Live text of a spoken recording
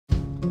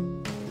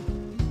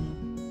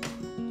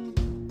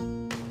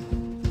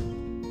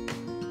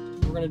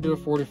we're gonna do a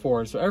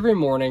 44. So every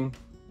morning,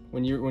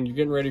 when you're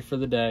getting ready for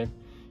the day,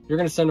 you're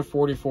gonna send a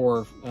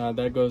 44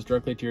 that goes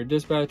directly to your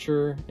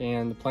dispatcher,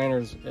 and the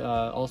planners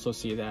also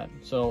see that.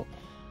 So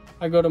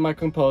I go to my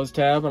Compose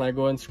tab and I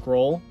go and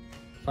scroll,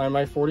 find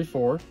my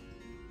 44. And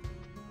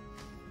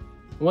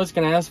what it's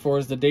gonna ask for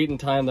is the date and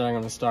time that I'm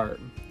gonna start.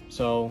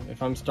 So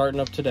if I'm starting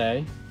up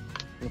today,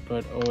 I'm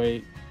gonna put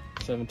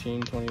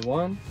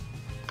 08/17/21,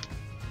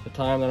 the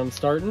time that I'm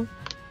starting.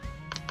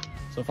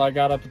 So if I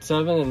got up at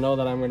 7 and know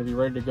that I'm going to be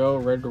ready to go,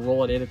 ready to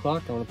roll at 8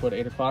 o'clock, I'm going to put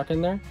 8 o'clock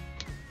in there.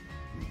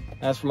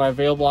 As for my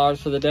available hours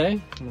for the day,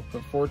 I'm going to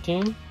put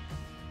 14,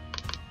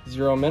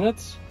 0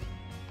 minutes,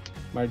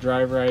 my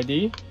driver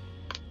ID,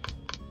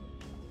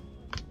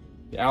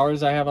 the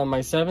hours I have on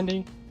my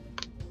 70.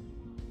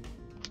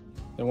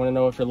 They want to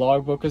know if your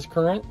logbook is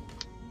current.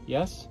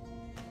 Yes.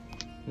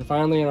 And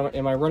finally,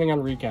 am I running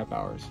on recap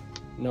hours?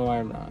 No, I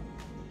am not.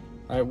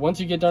 All right, once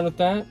you get done with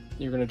that,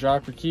 you're going to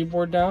drop your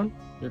keyboard down.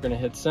 You're going to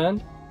hit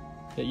send,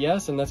 hit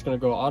yes, and that's going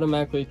to go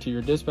automatically to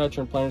your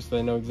dispatcher and planner so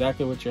they know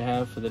exactly what you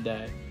have for the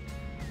day.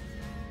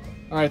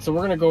 All right, so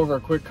we're going to go over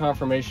a quick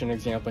confirmation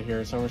example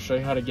here. So I'm going to show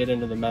you how to get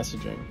into the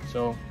messaging.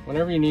 So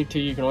whenever you need to,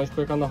 you can always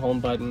click on the home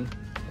button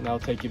and that'll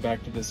take you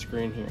back to this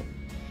screen here.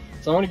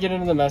 So I want to get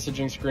into the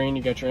messaging screen.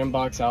 You got your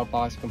inbox,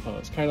 outbox,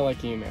 compose, kind of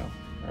like email.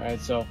 All right,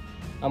 so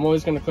I'm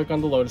always going to click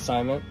on the load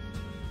assignment.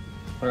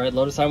 All right,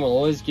 load assignment will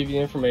always give you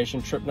the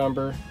information, trip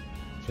number.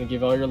 It's going to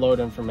give all your load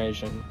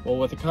information. Well,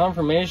 with the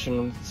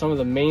confirmation, some of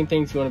the main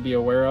things you want to be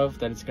aware of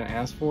that it's going to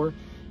ask for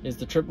is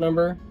the trip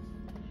number,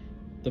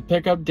 the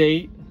pickup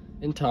date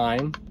and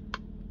time,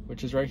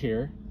 which is right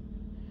here.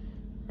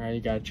 All right,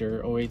 you got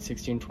your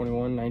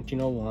 08/16/21,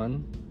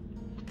 1901,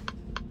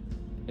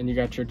 and you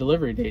got your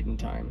delivery date and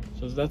time.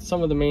 So that's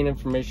some of the main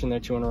information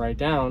that you want to write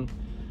down.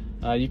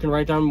 You can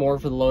write down more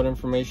for the load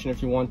information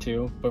if you want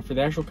to, but for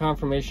the actual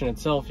confirmation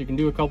itself, you can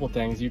do a couple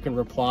things. You can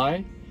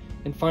reply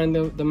and find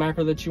the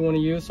macro that you want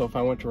to use. So if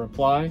I want to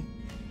reply,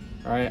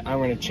 all right, I'm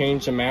going to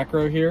change the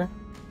macro here,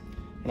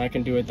 and I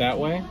can do it that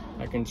way.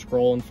 I can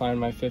scroll and find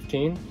my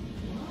 15,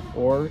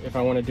 or if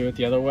I want to do it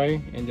the other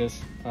way and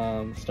just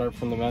start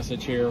from the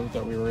message here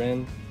that we were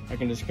in, I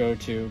can just go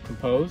to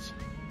compose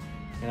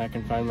and I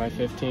can find my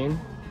 15.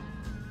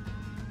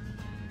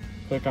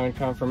 Click on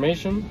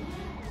confirmation.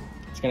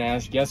 It's going to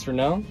ask yes or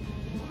no. I'm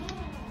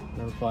going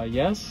to reply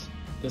yes.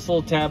 This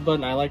little tab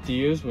button I like to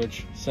use,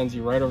 which sends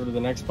you right over to the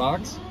next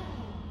box.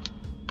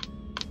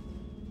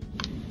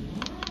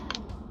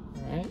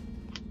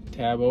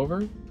 Tab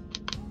over.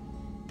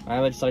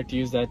 I just like to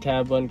use that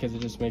tab button because it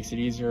just makes it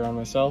easier on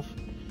myself.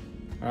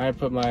 All right,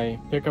 put my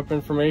pickup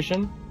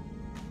information.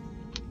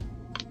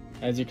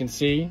 As you can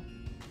see,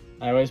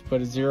 I always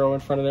put a 0 in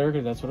front of there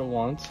because that's what it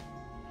wants.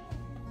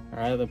 All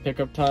right, the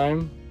pickup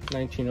time,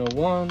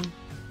 1901.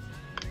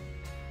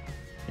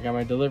 I got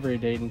my delivery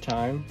date and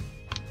time.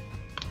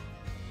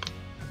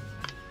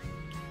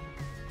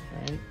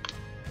 All right.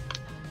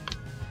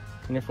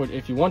 And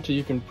if you want to,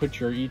 you can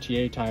put your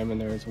ETA time in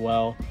there as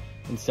well,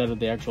 instead of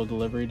the actual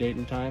delivery date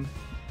and time.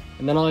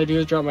 And then all I do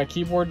is drop my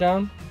keyboard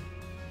down,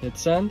 hit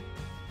send,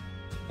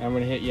 and I'm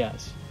going to hit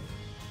yes.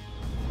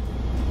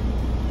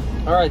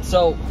 All right,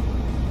 so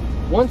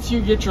once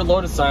you get your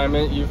load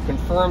assignment, you've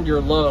confirmed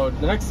your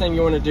load, the next thing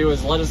you want to do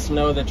is let us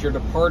know that you're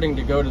departing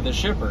to go to the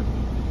shipper.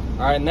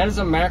 All right, and that is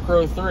a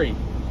macro 3. All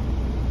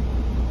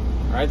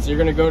right, so you're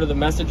going to go to the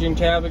messaging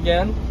tab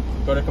again,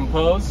 go to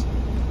compose,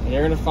 and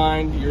you're going to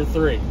find your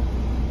 3. It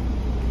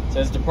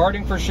says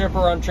departing for shipper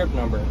on trip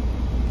number.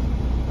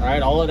 All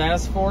right, all it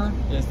asks for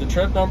is the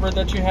trip number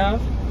that you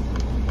have,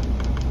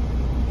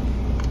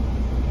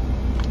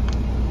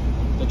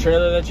 the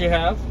trailer that you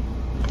have,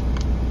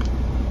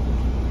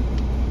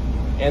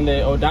 and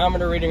the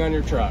odometer reading on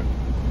your truck.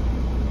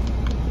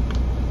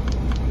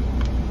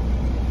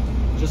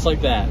 Just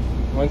like that.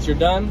 Once you're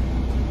done,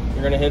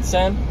 you're gonna hit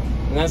send,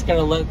 and that's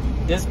gonna let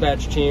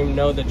dispatch team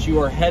know that you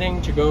are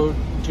heading to go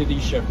to the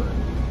shipper.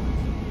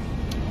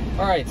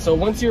 All right, so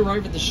once you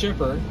arrive at the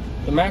shipper,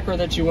 the macro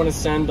that you want to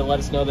send to let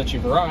us know that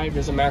you've arrived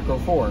is a macro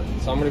 4.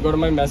 So I'm going to go to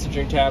my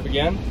messaging tab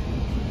again,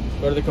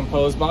 go to the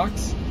compose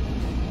box,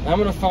 and I'm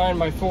going to find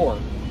my 4. All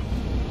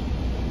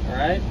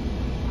right.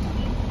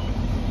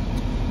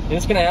 And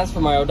it's going to ask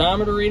for my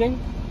odometer reading.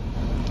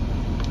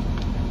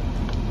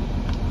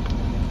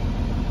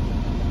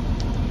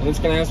 And it's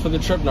going to ask for the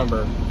trip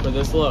number for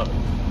this load.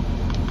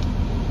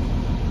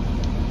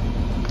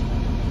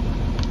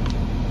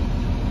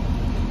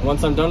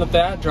 Once I'm done with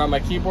that, drop my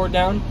keyboard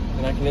down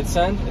and I can hit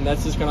send, and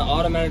that's just going to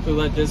automatically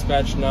let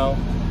dispatch know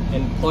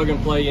and plug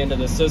and play into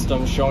the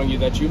system, showing you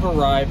that you've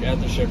arrived at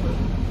the shipper.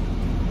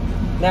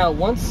 Now,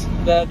 once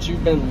that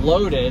you've been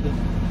loaded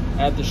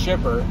at the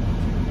shipper,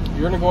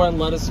 you're going to go ahead and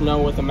let us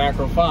know with the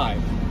macro 5.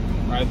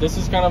 All right, this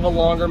is kind of a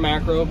longer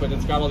macro, but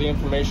it's got all the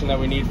information that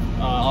we need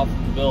off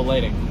of the bill of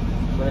lading. So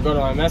we're going to go to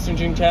my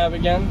messaging tab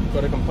again,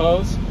 go to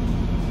compose,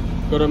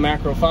 go to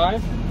macro 5.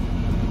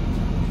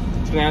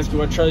 It's going to ask you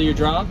what trailer you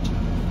dropped.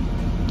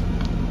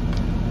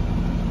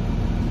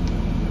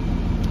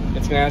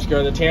 It's going to ask you,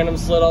 are the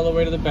tandems slid all the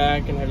way to the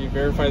back, and have you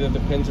verified that the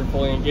pins are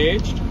fully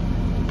engaged?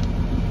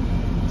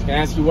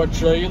 going to ask you what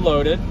trailer you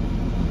loaded.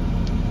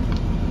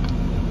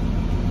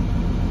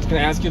 It's going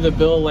to ask you the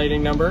bill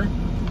lading number.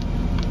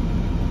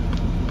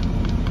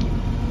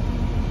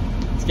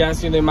 It's going to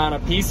ask you the amount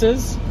of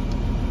pieces.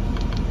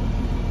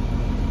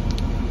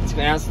 It's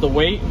going to ask the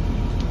weight.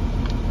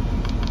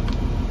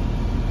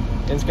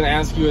 And it's going to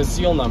ask you a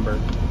seal number.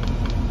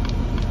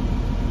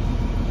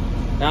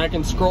 Now I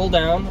can scroll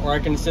down, or I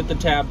can hit the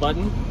tab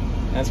button,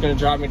 and it's going to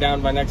drop me down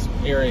to my next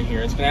area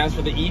here. It's going to ask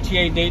for the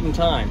ETA date and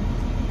time.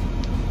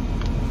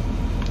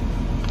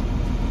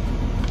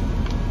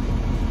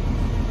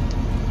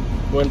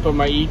 Go ahead and put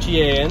my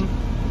ETA in.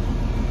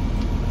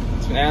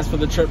 It's going to ask for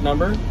the trip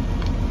number. And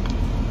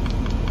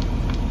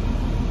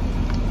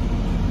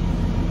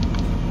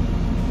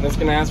it's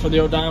going to ask for the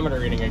odometer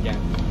reading again.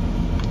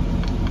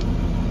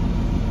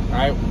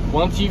 Alright,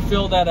 once you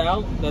fill that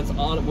out,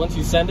 once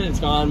you send it, it's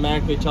going to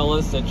automatically tell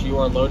us that you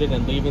are loaded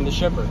and leaving the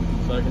shipper.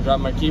 So I can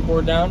drop my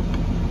keyboard down,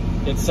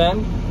 hit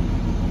send,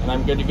 and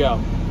I'm good to go.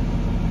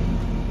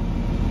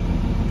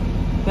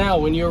 Now,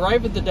 when you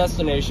arrive at the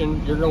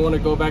destination, you're going to want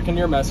to go back into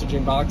your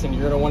messaging box and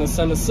you're going to want to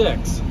send a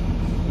 6.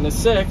 And the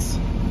 6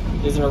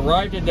 is an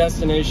arrived at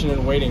destination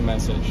and waiting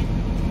message.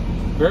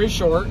 Very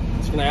short.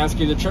 It's going to ask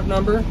you the trip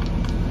number.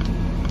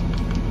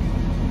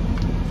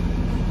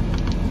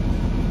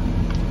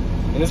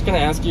 And it's going to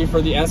ask you for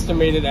the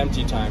estimated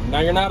empty time. Now,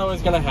 you're not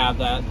always going to have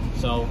that.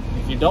 So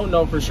if you don't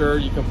know for sure,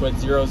 you can put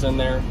zeros in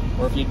there.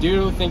 Or if you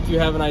do think you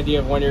have an idea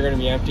of when you're going to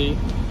be empty,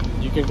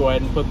 you can go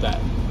ahead and put that.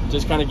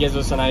 Just kind of gives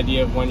us an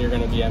idea of when you're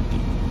going to be empty.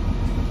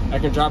 I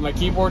can drop my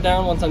keyboard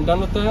down once I'm done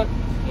with that,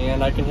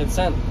 and I can hit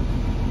send.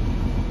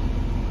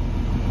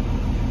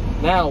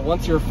 Now,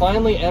 once you're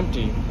finally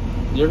empty,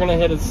 you're going to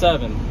hit a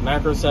 7,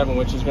 macro 7,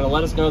 which is going to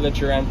let us know that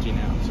you're empty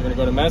now. So you're going to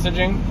go to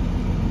messaging,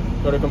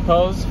 go to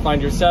compose,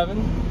 find your 7.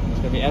 It's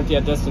going to be empty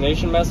at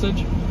destination message.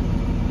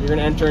 You're going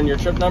to enter in your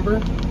trip number.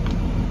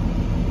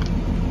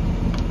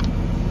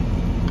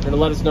 You're going to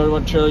let us know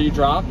what trailer you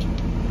dropped.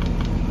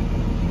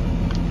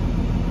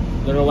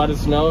 They're going to let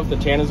us know if the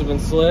tandems have been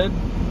slid,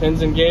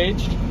 pins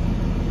engaged. You're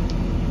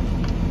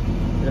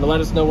going to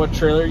let us know what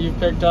trailer you've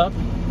picked up.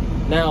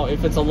 Now,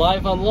 if it's a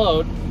live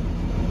unload,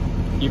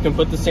 you can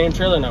put the same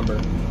trailer number.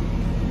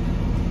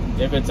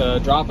 If it's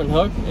a drop and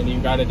hook and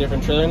you've got a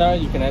different trailer now,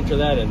 you can enter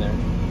that in there.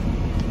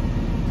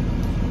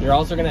 You're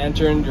also going to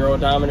enter in your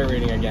odometer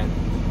reading again.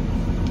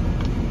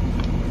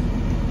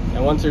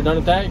 And once you're done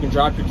with that, you can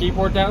drop your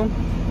keyboard down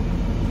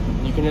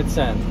and you can hit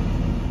send.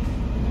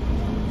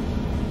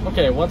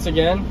 Okay, once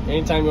again,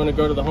 anytime you want to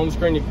go to the home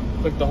screen, you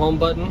click the home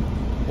button.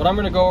 What I'm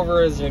going to go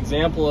over is an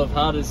example of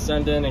how to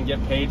send in and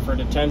get paid for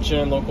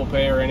detention, local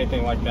pay, or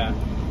anything like that.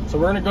 So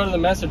we're going to go to the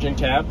messaging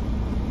tab,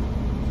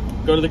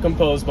 go to the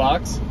compose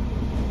box,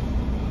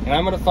 and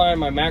I'm going to find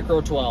my macro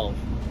 12.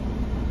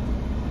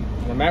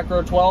 When the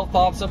macro 12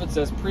 pops up, it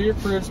says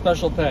pre-approved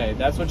special pay.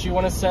 That's what you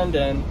want to send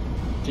in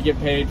to get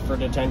paid for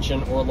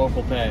detention or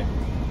local pay.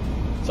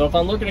 So if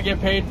I'm looking to get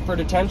paid for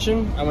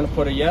detention, I'm going to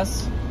put a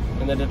yes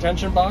in the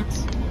detention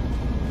box.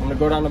 I'm going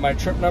to go down to my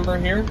trip number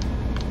here.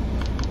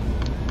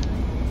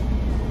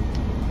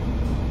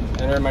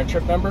 Enter my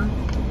trip number,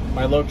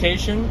 my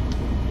location.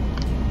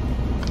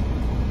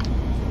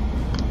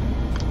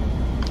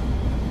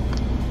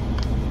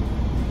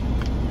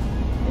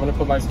 I'm going to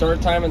put my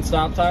start time and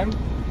stop time.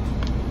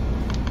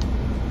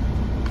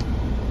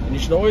 And you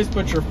should always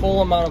put your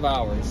full amount of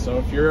hours. So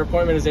if your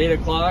appointment is 8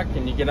 o'clock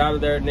and you get out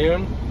of there at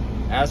noon,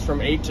 ask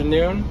from 8 to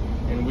noon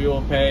and we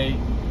will pay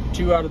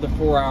 2 out of the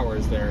 4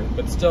 hours there,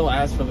 but still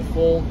ask for the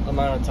full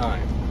amount of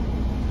time.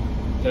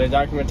 Did I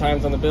document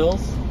times on the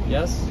bills?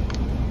 Yes.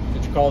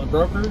 Did you call the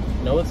broker?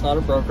 No, it's not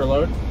a broker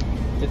load.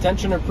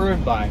 Detention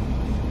approved by.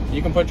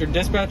 You can put your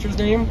dispatcher's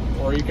name,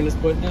 or you can just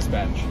put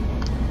dispatch.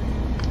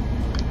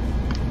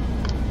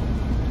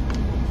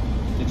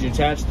 Did you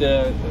attach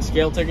the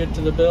scale ticket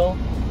to the bill?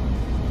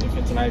 If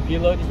it's an IP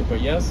load, you can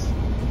put yes.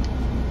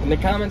 In the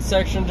comments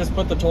section, just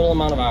put the total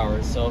amount of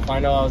hours. So if I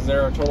know I was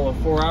there a total of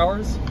 4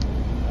 hours,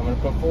 I'm going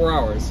to put 4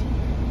 hours.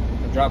 I'm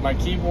going to drop my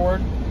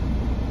keyboard,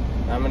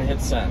 and I'm going to hit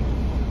send.